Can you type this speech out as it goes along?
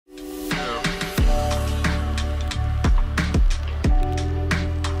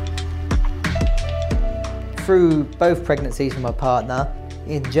through both pregnancies with my partner,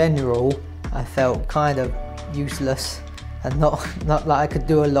 in general, I felt kind of useless and not like I could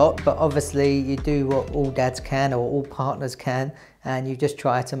do a lot, but obviously you do what all dads can or all partners can, and you just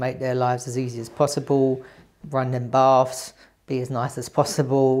try to make their lives as easy as possible, run them baths, be as nice as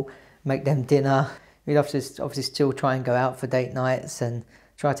possible, make them dinner. We'd obviously still try and go out for date nights and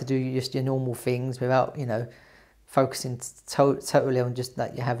try to do just your normal things without, you know, focusing totally on just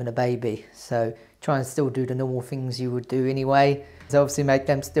that you're having a baby. So try and still do the normal things you would do anyway. So obviously make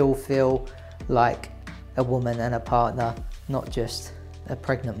them still feel like a woman and a partner, not just a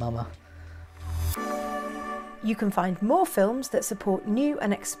pregnant mama. You can find more films that support new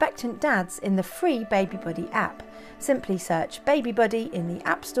and expectant dads in the free Baby Buddy app. Simply search Baby Buddy in the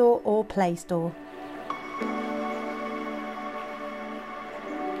App Store or Play Store.